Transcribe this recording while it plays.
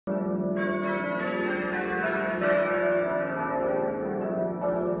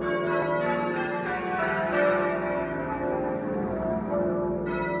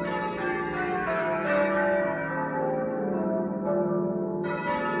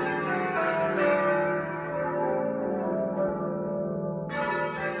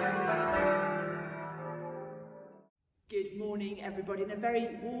morning, everybody, and a very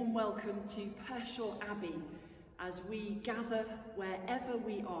warm welcome to Pershore Abbey as we gather wherever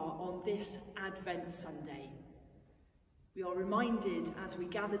we are on this Advent Sunday. We are reminded as we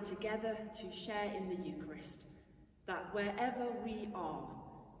gather together to share in the Eucharist that wherever we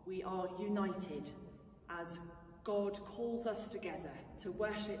are united as God calls us together to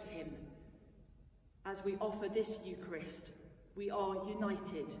worship him. As we offer this Eucharist, we are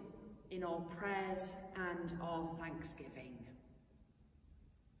united in our prayers and our thanksgiving.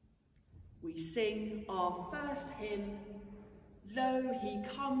 We sing our first hymn, Lo, he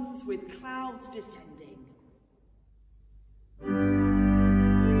comes with clouds descending. Oh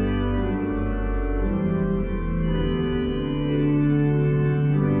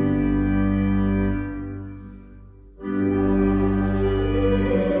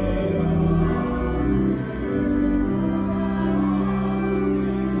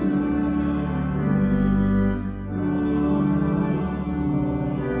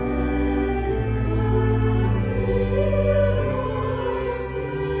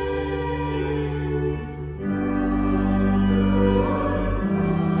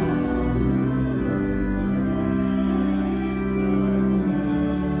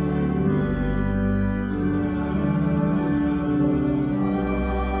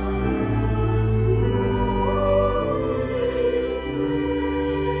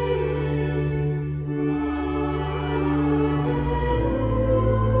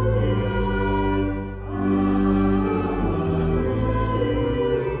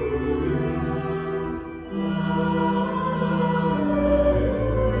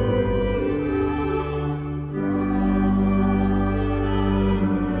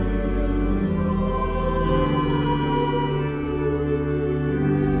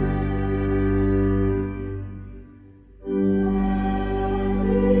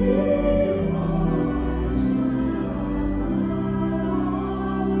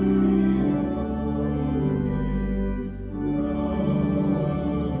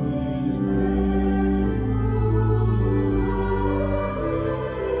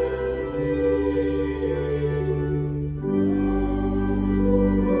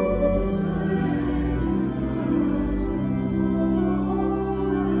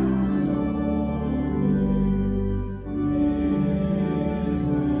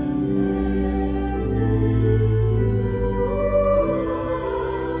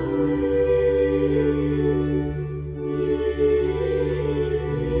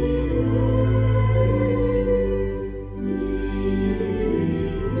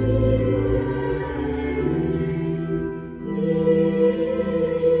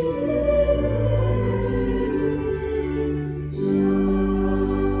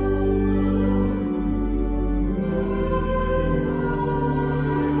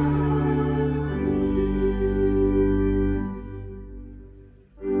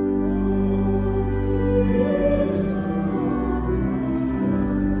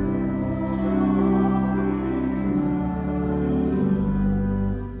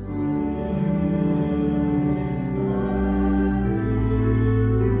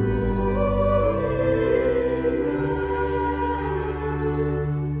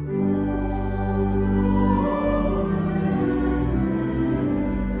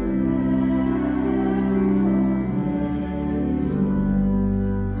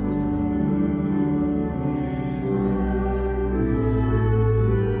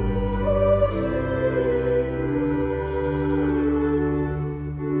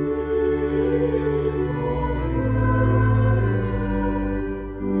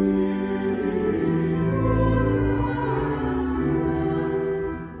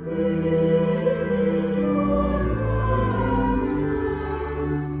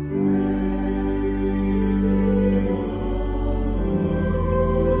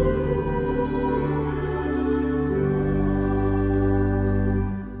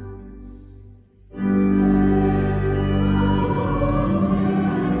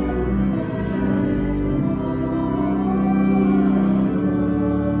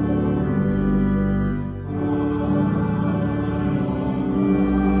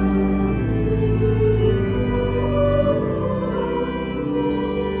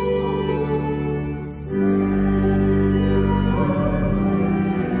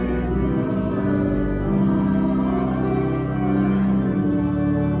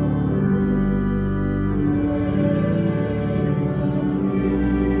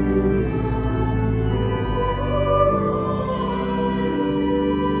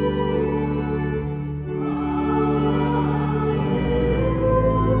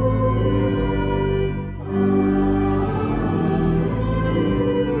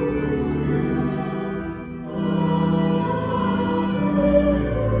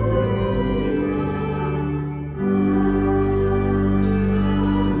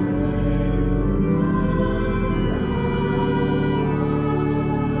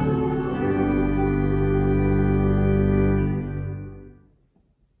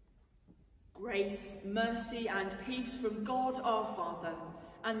God our Father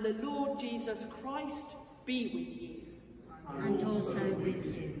and the Lord Jesus Christ be with you. And also with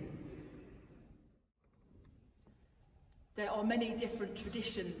you. There are many different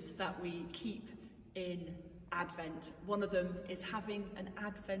traditions that we keep in Advent. One of them is having an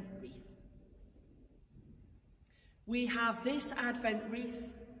Advent wreath. We have this Advent wreath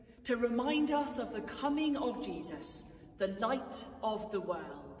to remind us of the coming of Jesus, the light of the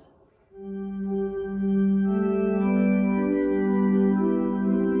world.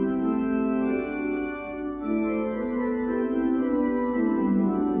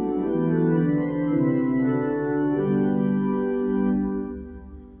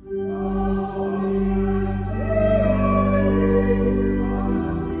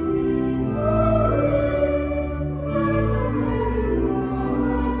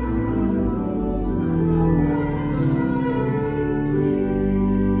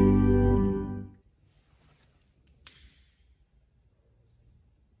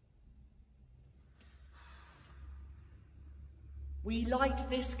 We light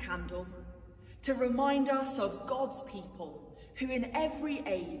this candle to remind us of God's people who in every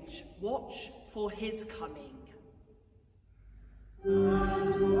age watch for his coming.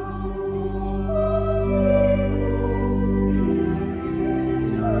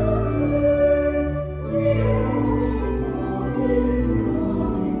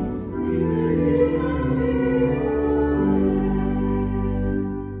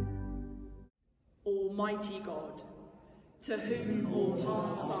 Almighty God, to whom all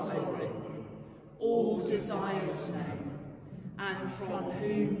hearts are open, all desires known, and from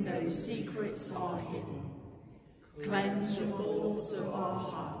whom no secrets are hidden, cleanse the thoughts of our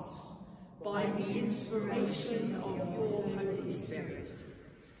hearts by the inspiration of your Holy Spirit,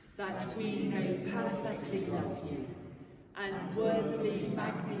 that we may perfectly love you and worthily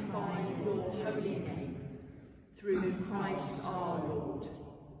magnify your holy name, through Christ our Lord.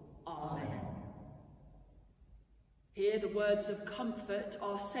 Amen. Hear the words of comfort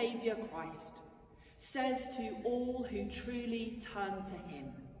our Saviour Christ says to all who truly turn to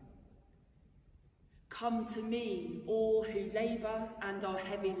him. Come to me, all who labour and are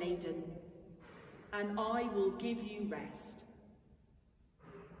heavy laden, and I will give you rest.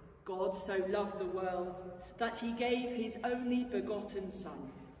 God so loved the world that he gave his only begotten Son,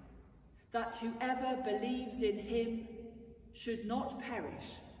 that whoever believes in him should not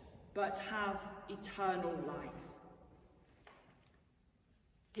perish, but have eternal life.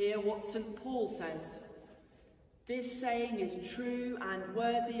 Hear what St. Paul says. This saying is true and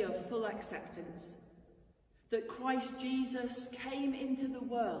worthy of full acceptance, that Christ Jesus came into the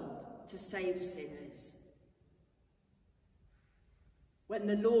world to save sinners. When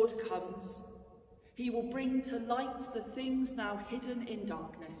the Lord comes, he will bring to light the things now hidden in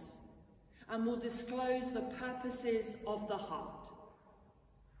darkness, and will disclose the purposes of the heart.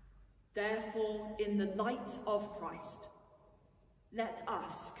 Therefore, in the light of Christ, let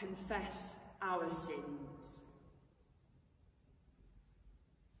us confess our sins.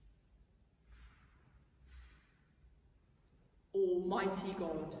 Almighty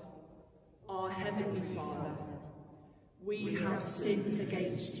God, our Heavenly Father, we have sinned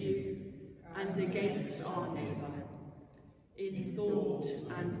against you and against our neighbour, in thought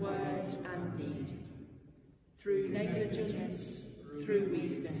and word and deed, through negligence, through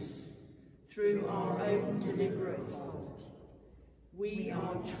weakness, through our own deliberate fault. We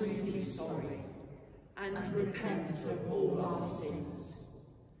are truly sorry and repent of all our sins.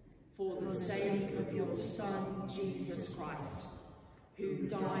 For the sake of your Son, Jesus Christ, who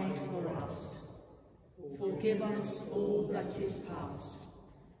died for us, forgive us all that is past,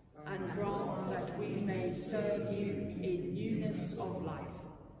 and grant that we may serve you in newness of life,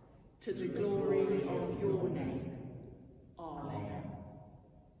 to the glory of your name. Amen.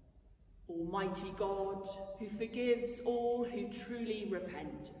 Almighty God, who forgives all who truly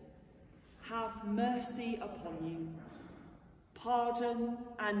repent, have mercy upon you, pardon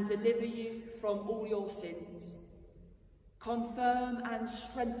and deliver you from all your sins, confirm and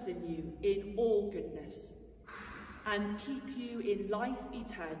strengthen you in all goodness, and keep you in life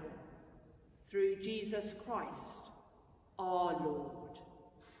eternal, through Jesus Christ, our Lord.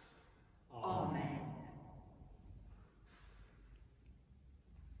 Amen.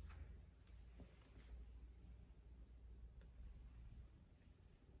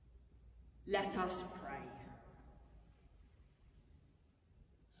 Let us pray.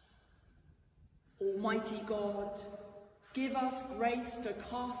 Almighty God, give us grace to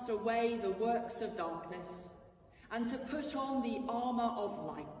cast away the works of darkness and to put on the armour of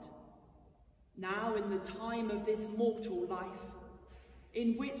light, now in the time of this mortal life,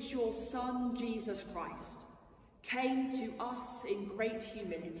 in which your Son, Jesus Christ, came to us in great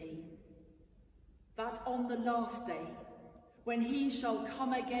humility, that on the last day, when he shall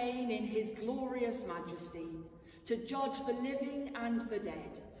come again in his glorious majesty to judge the living and the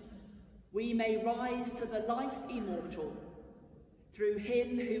dead, we may rise to the life immortal through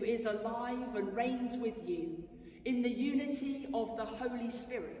him who is alive and reigns with you in the unity of the Holy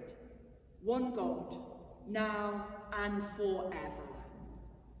Spirit, one God, now and forever.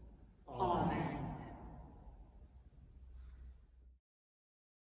 Amen.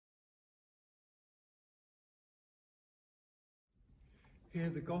 Hear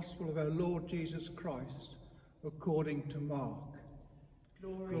the gospel of our Lord Jesus Christ according to Mark.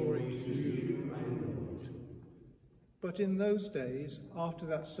 Glory to you, O Lord. But in those days, after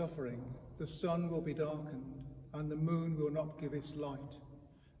that suffering, the sun will be darkened, and the moon will not give its light,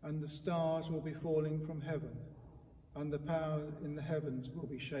 and the stars will be falling from heaven, and the power in the heavens will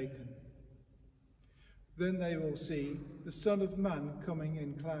be shaken. Then they will see the Son of Man coming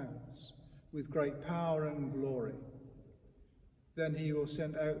in clouds, with great power and glory. Then he will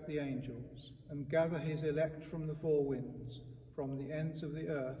send out the angels, and gather his elect from the four winds, from the ends of the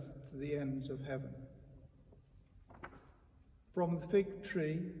earth to the ends of heaven. From the fig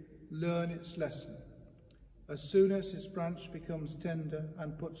tree, learn its lesson. As soon as its branch becomes tender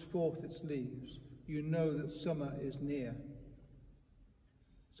and puts forth its leaves, you know that summer is near.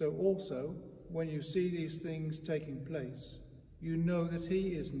 So also, when you see these things taking place, you know that he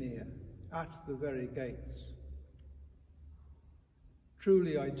is near, at the very gates.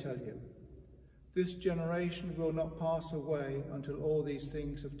 Truly I tell you, this generation will not pass away until all these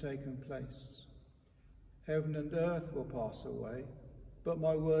things have taken place. Heaven and earth will pass away, but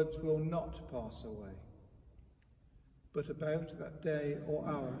my words will not pass away. But about that day or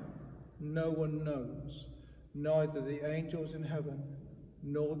hour no one knows, neither the angels in heaven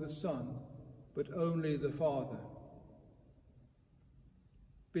nor the Son, but only the Father.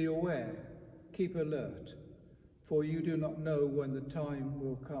 Be aware, keep alert, for you do not know when the time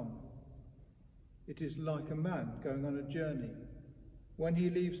will come. It is like a man going on a journey, when he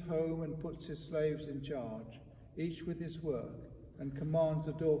leaves home and puts his slaves in charge, each with his work, and commands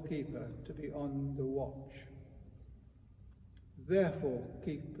the doorkeeper to be on the watch. Therefore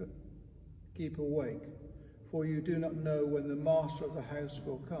keep awake, for you do not know when the master of the house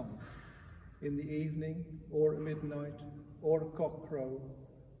will come, in the evening, or at midnight, or at cockcrow,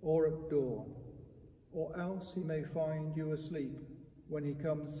 or at dawn, or else he may find you asleep when he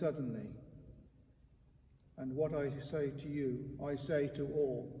comes suddenly. And what I say to you, I say to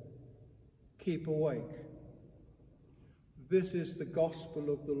all, keep awake. This is the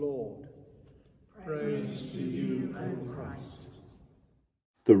gospel of the Lord. Praise to you, O Christ.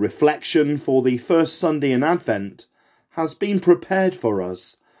 The reflection for the first Sunday in Advent has been prepared for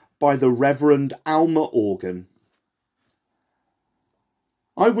us by the Revd Alma organ.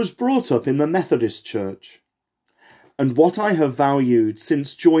 I was brought up in the Methodist Church, and what I have valued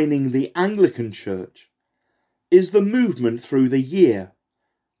since joining the Anglican Church is the movement through the year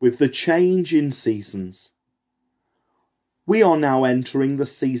with the change in seasons. We are now entering the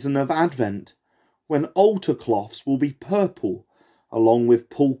season of Advent, when altar cloths will be purple, along with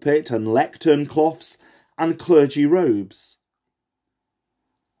pulpit and lectern cloths and clergy robes.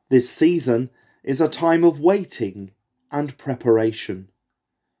 This season is a time of waiting and preparation.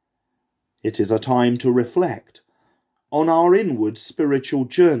 It is a time to reflect on our inward spiritual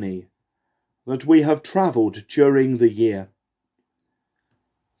journey that we have travelled during the year.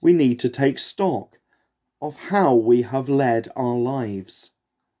 We need to take stock of how we have led our lives.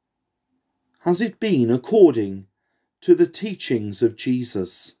 Has it been according to the teachings of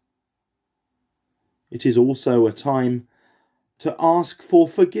Jesus? It is also a time to ask for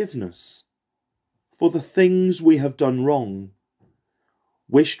forgiveness for the things we have done wrong,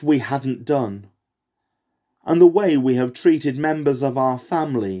 wished we hadn't done, and the way we have treated members of our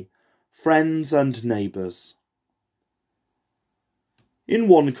family, friends and neighbours. In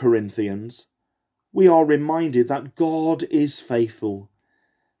 1 Corinthians, we are reminded that God is faithful,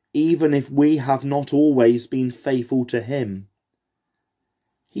 even if we have not always been faithful to him.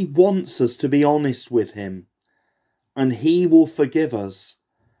 He wants us to be honest with him, and he will forgive us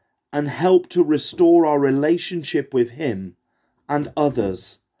and help to restore our relationship with him and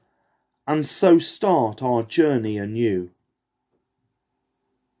others, and so start our journey anew.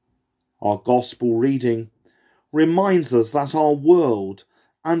 Our Gospel reading reminds us that our world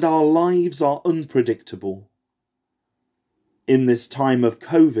and our lives are unpredictable. In this time of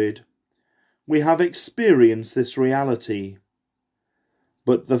COVID, we have experienced this reality.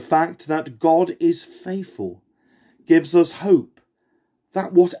 But the fact that God is faithful gives us hope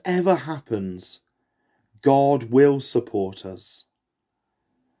that whatever happens, God will support us.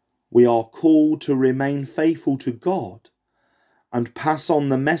 We are called to remain faithful to God and pass on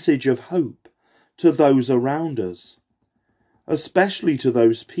the message of hope to those around us, especially to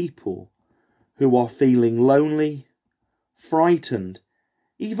those people who are feeling lonely, frightened,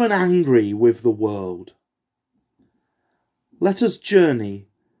 even angry with the world. Let us journey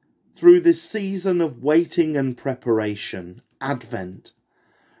through this season of waiting and preparation, Advent,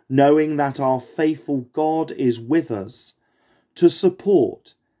 knowing that our faithful God is with us to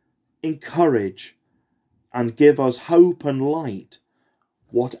support, encourage, and give us hope and light,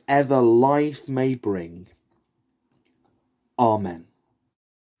 whatever life may bring. Amen.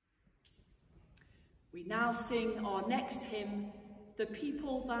 We now sing our next hymn, The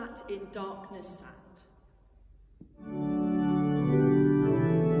People That in Darkness Sat.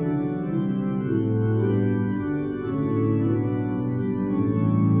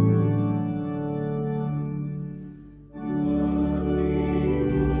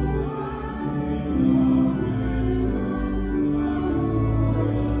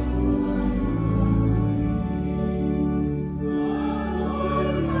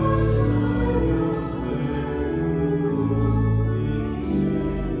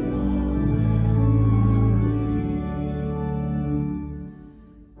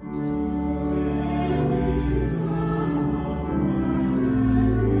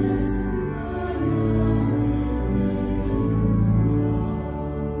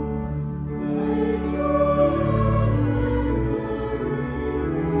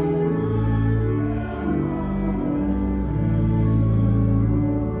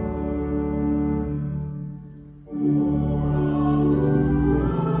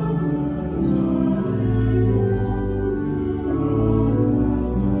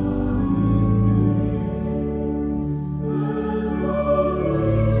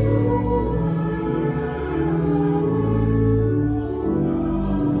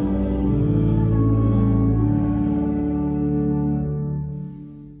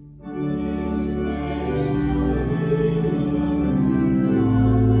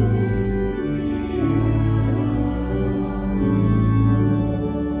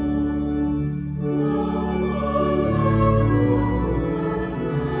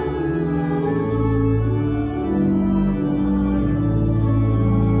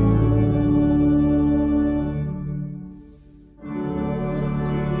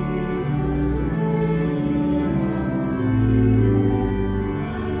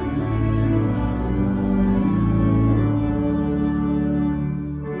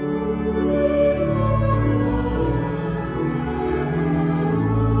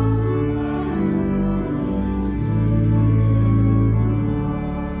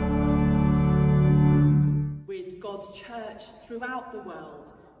 Throughout the world,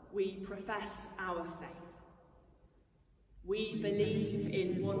 we profess our faith. We believe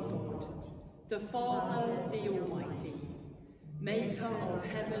in one God, the Father, the Almighty, maker of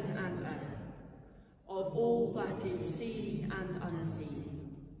heaven and earth, of all that is seen and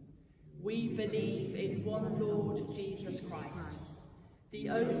unseen. We believe in one Lord Jesus Christ, the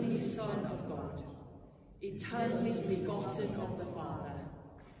only Son of God, eternally begotten of the Father,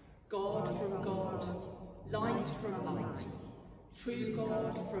 God from God, light from light, true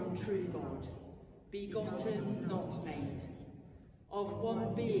God from true God, begotten, not made, of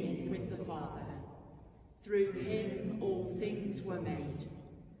one being with the Father. Through him all things were made.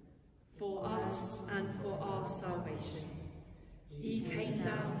 For us and for our salvation, he came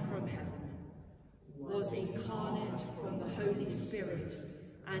down from heaven, was incarnate from the Holy Spirit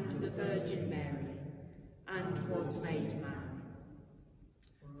and the Virgin Mary, and was made man.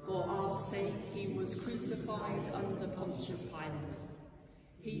 For our sake he was crucified under Pontius Pilate.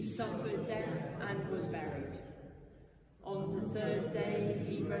 He suffered death and was buried. On the third day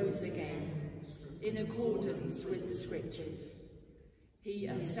he rose again, in accordance with the Scriptures. He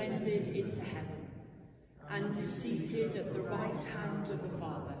ascended into heaven, and is seated at the right hand of the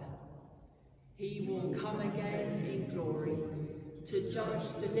Father. He will come again in glory, to judge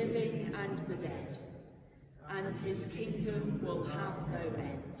the living and the dead, and his kingdom will have no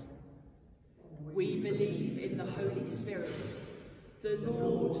end. We believe in the Holy Spirit, the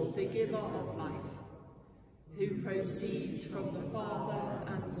Lord, the giver of life, who proceeds from the Father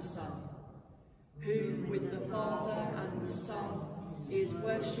and the Son, who with the Father and the Son is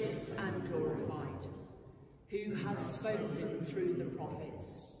worshipped and glorified, who has spoken through the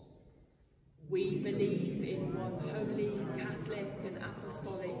prophets. We believe in one holy, Catholic and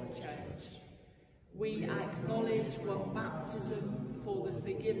Apostolic Church. We acknowledge one baptism for the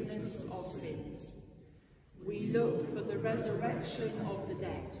forgiveness of sins. We look for the resurrection of the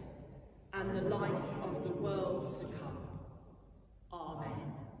dead and the life of the world to come.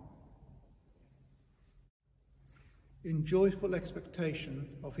 Amen. In joyful expectation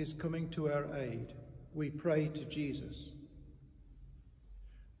of his coming to our aid, we pray to Jesus.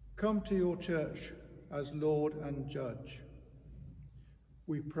 Come to your church as Lord and Judge.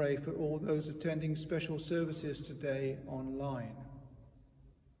 We pray for all those attending special services today online.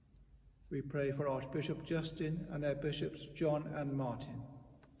 We pray for Archbishop Justin and our bishops John and Martin.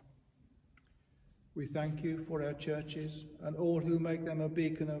 We thank you for our churches and all who make them a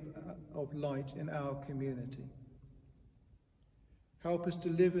beacon of light in our community. Help us to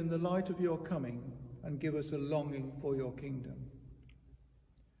live in the light of your coming and give us a longing for your kingdom.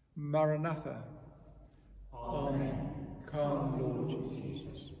 Maranatha. Amen. Come, Lord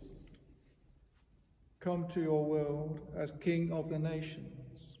Jesus. Come to your world as King of the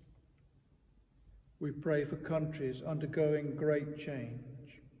nations. We pray for countries undergoing great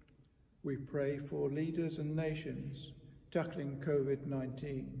change. We pray for leaders and nations tackling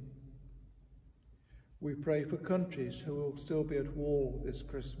COVID-19. We pray for countries who will still be at war this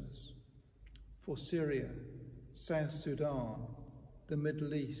Christmas, for Syria, South Sudan, the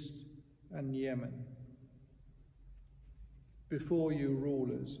Middle East, and Yemen. Before you,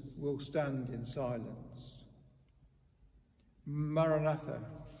 rulers, will stand in silence. Maranatha.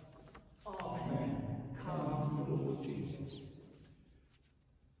 Amen. Come, Lord Jesus.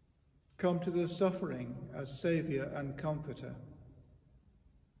 Come to the suffering as Saviour and Comforter.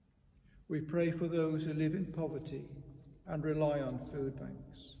 We pray for those who live in poverty and rely on food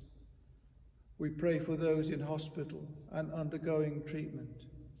banks. We pray for those in hospital and undergoing treatment,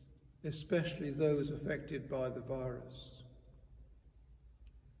 especially those affected by the virus.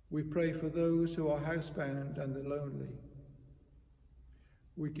 We pray for those who are housebound and the lonely.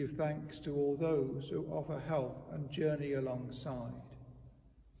 We give thanks to all those who offer help and journey alongside.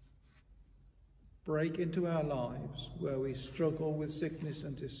 Break into our lives where we struggle with sickness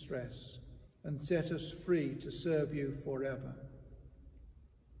and distress, and set us free to serve you forever.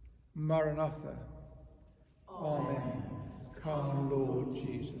 Maranatha. Amen. Come, Lord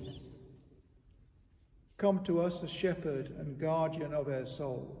Jesus. Come to us as shepherd and guardian of our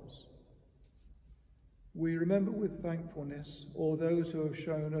souls. We remember with thankfulness all those who have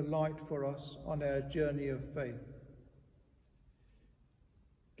shown a light for us on our journey of faith.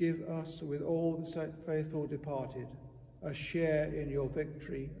 Give us, with all the faithful departed, a share in your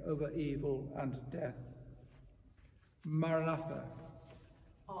victory over evil and death. Maranatha.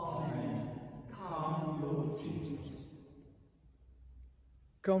 Amen. Come, Lord Jesus.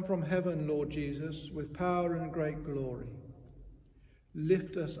 Come from heaven, Lord Jesus, with power and great glory.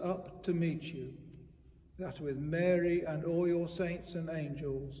 Lift us up to meet you, that with Mary and all your saints and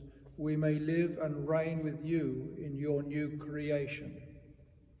angels we may live and reign with you in your new creation.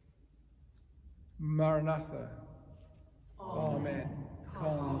 Maranatha. Amen.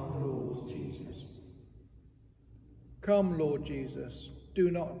 Come, Lord Jesus. Come, Lord Jesus,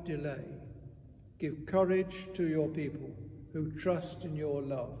 do not delay. Give courage to your people who trust in your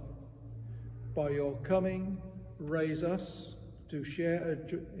love. By your coming, raise us to share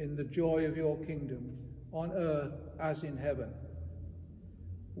in the joy of your kingdom, on earth as in heaven,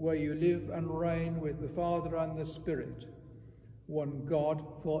 where you live and reign with the Father and the Spirit, one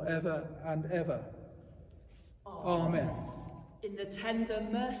God forever and ever. Amen. In the tender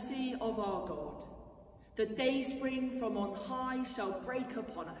mercy of our God, the dayspring from on high shall break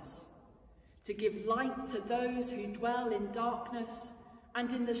upon us, to give light to those who dwell in darkness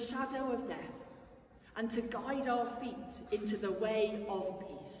and in the shadow of death, and to guide our feet into the way of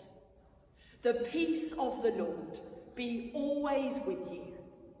peace. The peace of the Lord be always with you.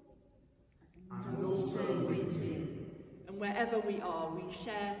 And also with you. And wherever we are, we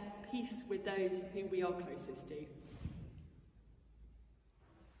share peace with those whom we are closest to.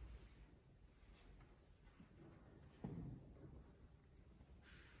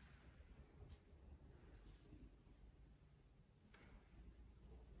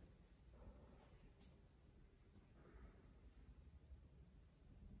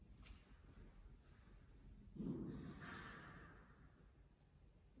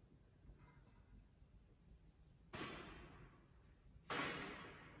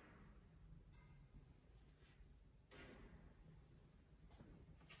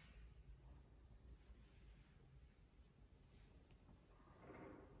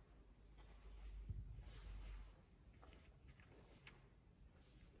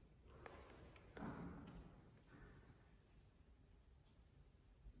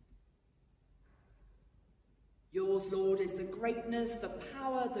 Yours, Lord, is the greatness, the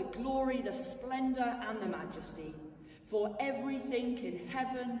power, the glory, the splendour and the majesty. for everything in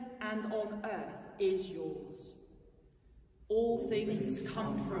heaven and on earth is yours. All things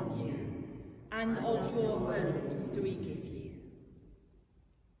come from you, and of your own do we give you.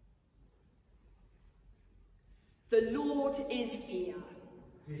 The Lord is here.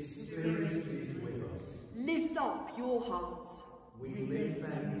 His Spirit is with us. Lift up your hearts. We lift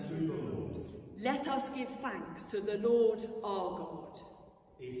them to the Lord. Let us give thanks to the Lord our God.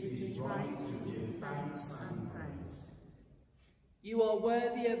 It is right to give thanks and praise. You are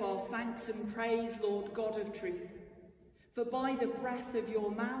worthy of our thanks and praise, Lord God of truth. For by the breath of your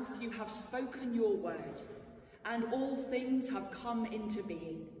mouth you have spoken your word, and all things have come into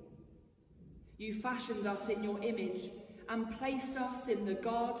being. You fashioned us in your image and placed us in the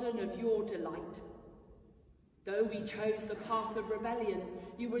garden of your delight. Though we chose the path of rebellion,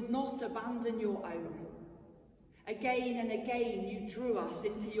 you would not abandon your own. Again and again you drew us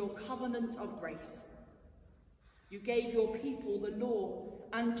into your covenant of grace. You gave your people the law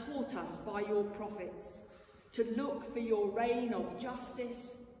and taught us by your prophets to look for your reign of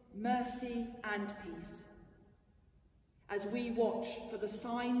justice, mercy, and peace. As we watch for the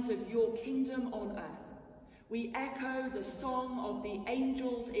signs of your kingdom on earth, we echo the song of the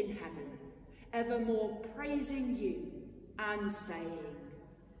angels in heaven, evermore praising you and saying,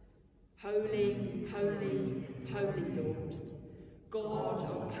 Holy, holy, holy Lord, God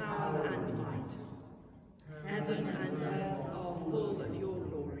of power and might. Heaven and earth are full of your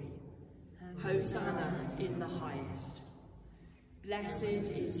glory. Hosanna in the highest. Blessed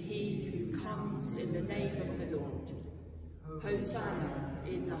is he who comes in the name of the Lord. Hosanna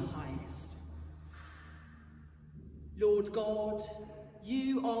in the highest. Lord God,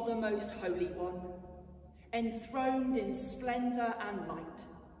 you are the most holy one, enthroned in splendour and light.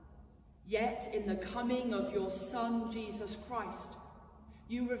 Yet in the coming of your Son, Jesus Christ,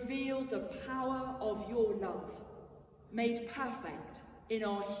 you reveal the power of your love, made perfect in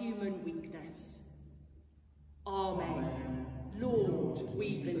our human weakness. Amen. Lord,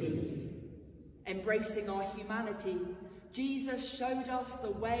 we believe. Embracing our humanity, Jesus showed us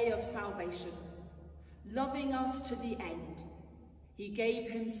the way of salvation. Loving us to the end, he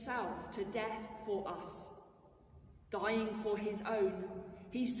gave himself to death for us. Dying for his own,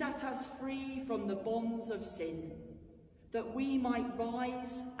 he set us free from the bonds of sin, that we might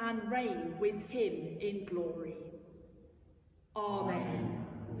rise and reign with him in glory. Amen.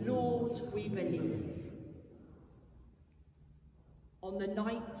 Lord, we believe. On the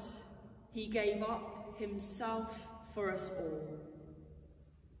night he gave up himself for us all,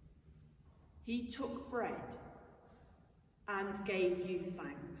 he took bread and gave you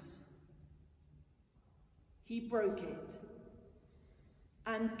thanks. He broke it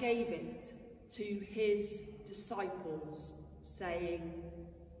and gave it to his disciples, saying,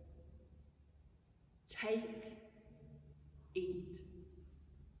 Take, eat.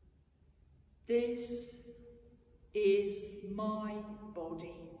 This is my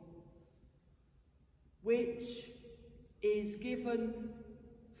body, which is given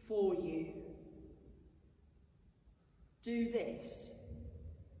for you. Do this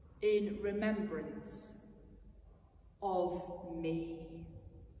in remembrance of me.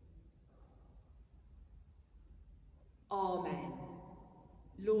 Amen.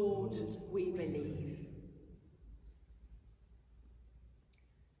 Lord, we believe.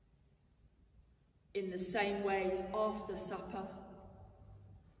 In the same way, after supper,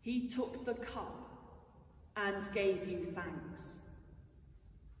 he took the cup and gave you thanks.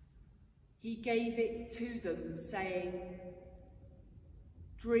 He gave it to them, saying,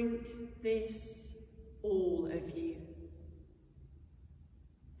 Drink this, all of you.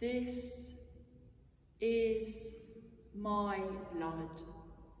 This is my blood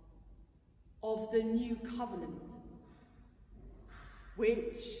of the new covenant,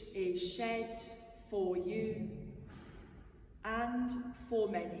 which is shed for you and for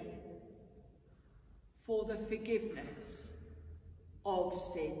many, for the forgiveness of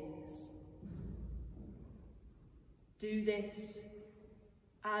sins. Do this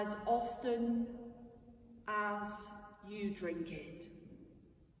as often as you drink it,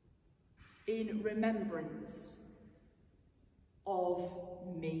 in remembrance of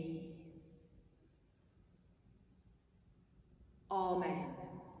me. Amen.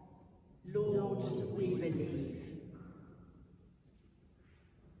 Lord, we believe.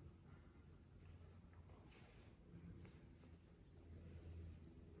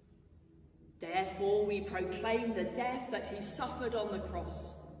 Therefore, we proclaim the death that he suffered on the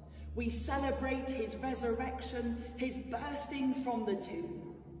cross. We celebrate his resurrection, his bursting from the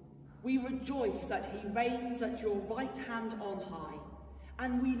tomb. We rejoice that he reigns at your right hand on high,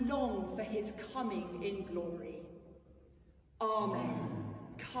 and we long for his coming in glory. Amen.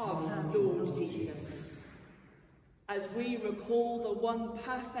 Come, Lord Jesus. As we recall the one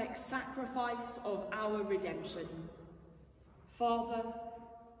perfect sacrifice of our redemption, Father,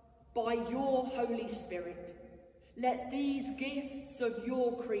 by your Holy Spirit, let these gifts of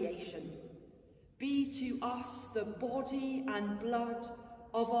your creation be to us the body and blood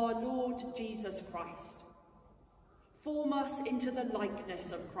of our Lord Jesus Christ. Form us into the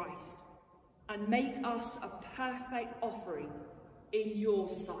likeness of Christ and make us a perfect offering in your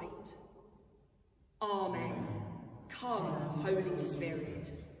sight. Amen. Come, Holy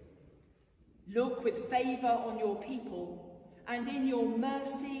Spirit. Look with favour on your people, and in your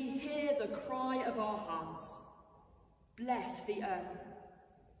mercy hear the cry of our hearts. Bless the earth,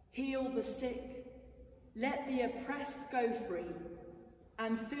 heal the sick, let the oppressed go free,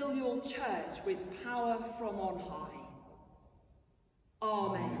 and fill your church with power from on high.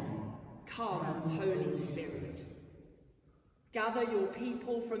 Amen. Come, Holy Spirit. Gather your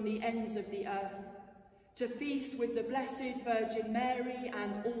people from the ends of the earth to feast with the Blessed Virgin Mary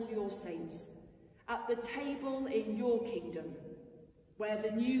and all your saints at the table in your kingdom, where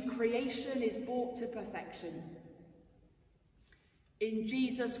the new creation is brought to perfection. In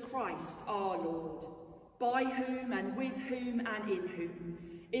Jesus Christ our Lord, by whom and with whom and in whom,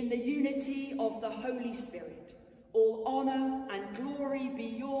 in the unity of the Holy Spirit, all honour and glory be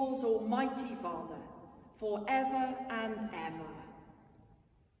yours, Almighty Father, for ever and ever.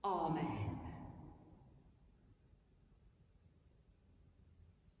 Amen.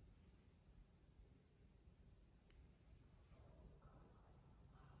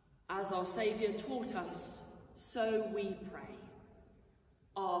 As our Saviour taught us, so we pray.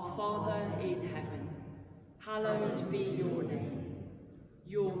 Our Father in heaven, hallowed be your name.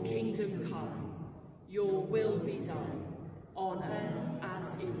 Your kingdom come, your will be done, on earth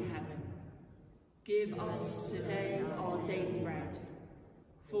as in heaven. Give us today our daily bread.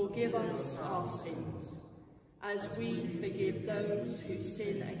 Forgive us our sins, as we forgive those who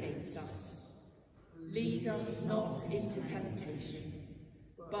sin against us. Lead us not into temptation,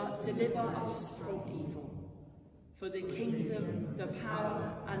 but deliver us from evil. For the kingdom, the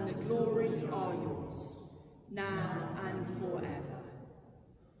power, and the glory are yours, now and forever.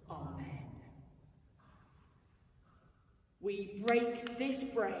 Amen. We break this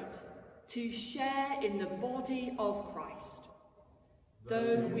bread to share in the body of Christ.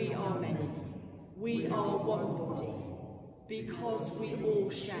 Though we are many, we are one body, because we all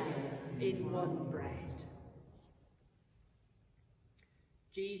share in one bread.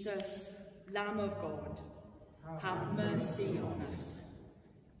 Jesus, Lamb of God, have mercy on us.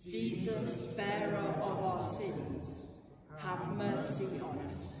 Jesus, bearer of our sins, have mercy on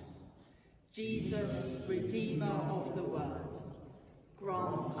us. Jesus, Redeemer of the world,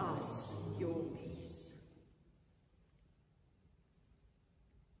 grant us your peace.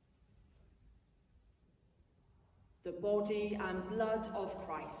 The body and blood of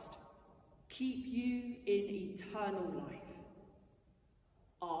Christ keep you in eternal life.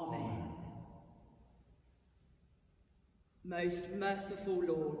 Amen. Most merciful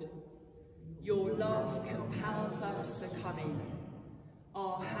Lord, your love compels us to come in.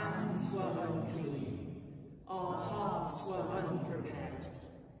 Our hands were unclean, our hearts were unprepared.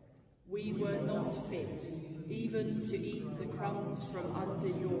 We were not fit even to eat the crumbs from under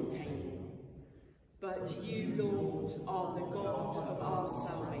your table. But you, Lord, are the God of our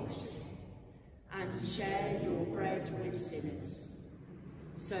salvation, and share your bread with sinners.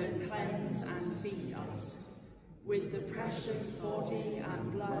 So cleanse and feed us with the precious body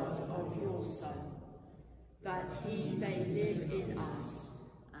and blood of your Son, that he may live in us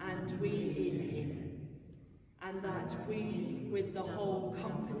and we in him, and that we, with the whole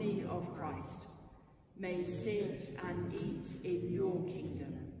company of Christ, may sit and eat in your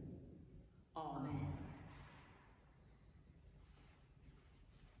kingdom. Amen.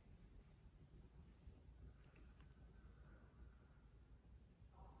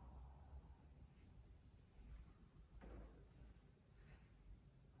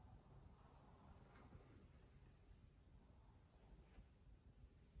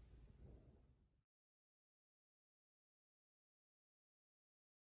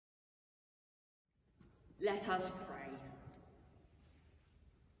 Let us pray.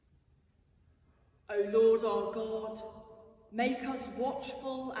 O Lord our God, make us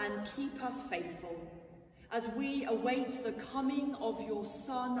watchful and keep us faithful as we await the coming of your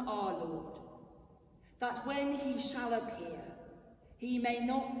Son, our Lord, that when he shall appear, he may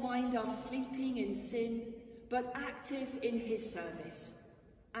not find us sleeping in sin, but active in his service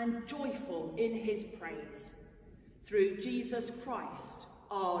and joyful in his praise. Through Jesus Christ,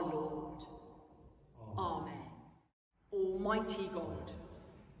 our Lord. Amen. Almighty God,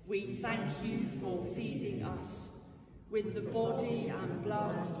 we thank you for feeding us with the body and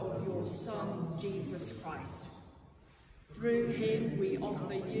blood of your Son, Jesus Christ. Through him we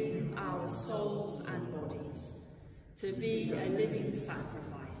offer you our souls and bodies to be a living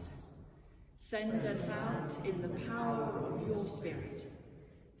sacrifice. Send us out in the power of your Spirit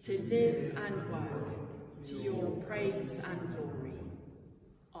to live and work to your praise and glory.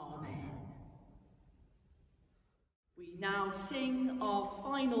 Amen. We now sing our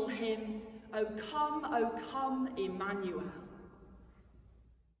final hymn, O come, Emmanuel.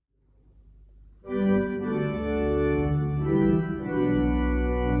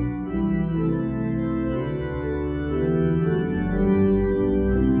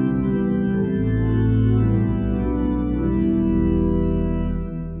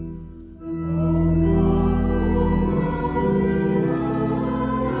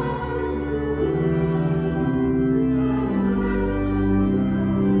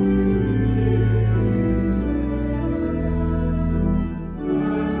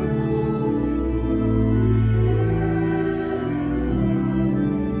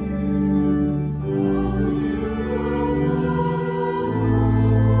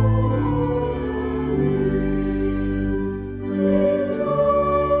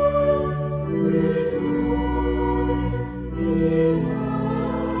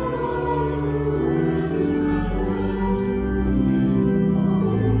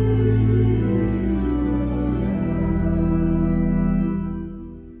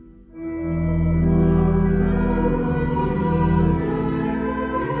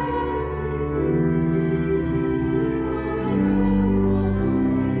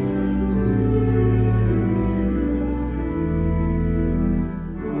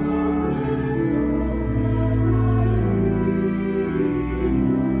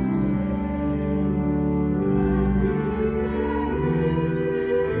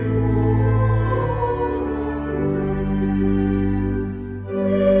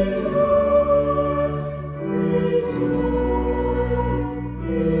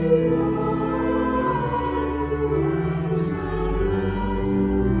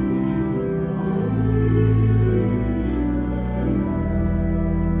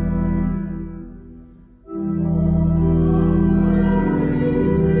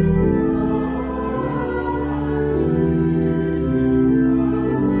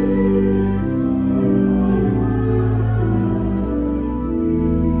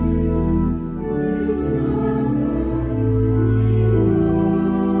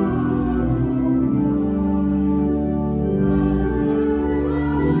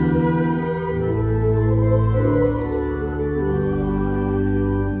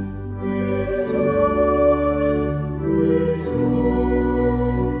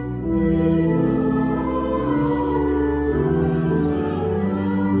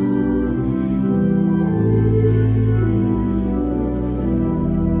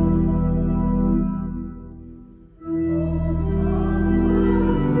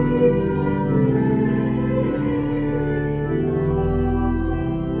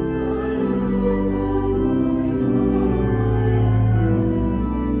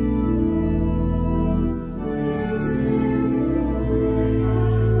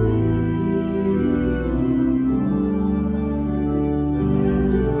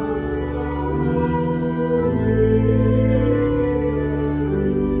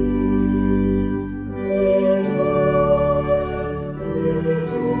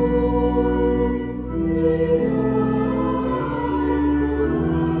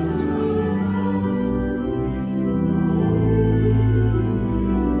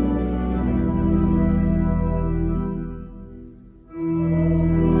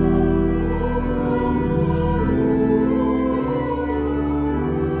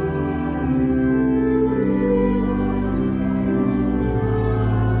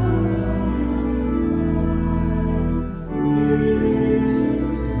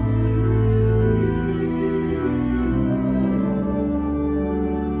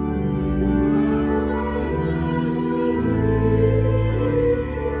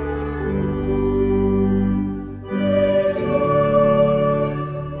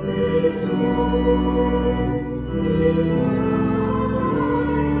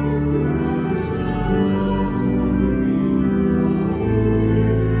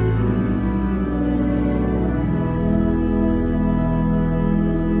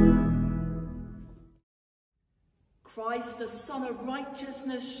 Christ, the Son of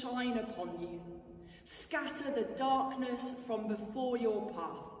Righteousness, shine upon you. Scatter the darkness from before your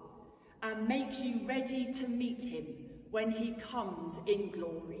path, and make you ready to meet him when he comes in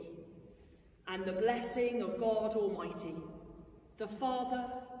glory. And the blessing of God Almighty, the Father,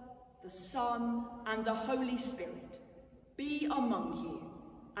 the Son, and the Holy Spirit be among you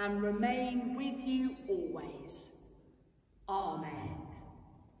and remain with you always. Amen.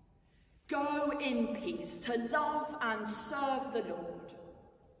 Go in peace to love and serve the Lord.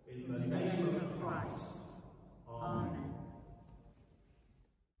 In the name of Christ. Amen.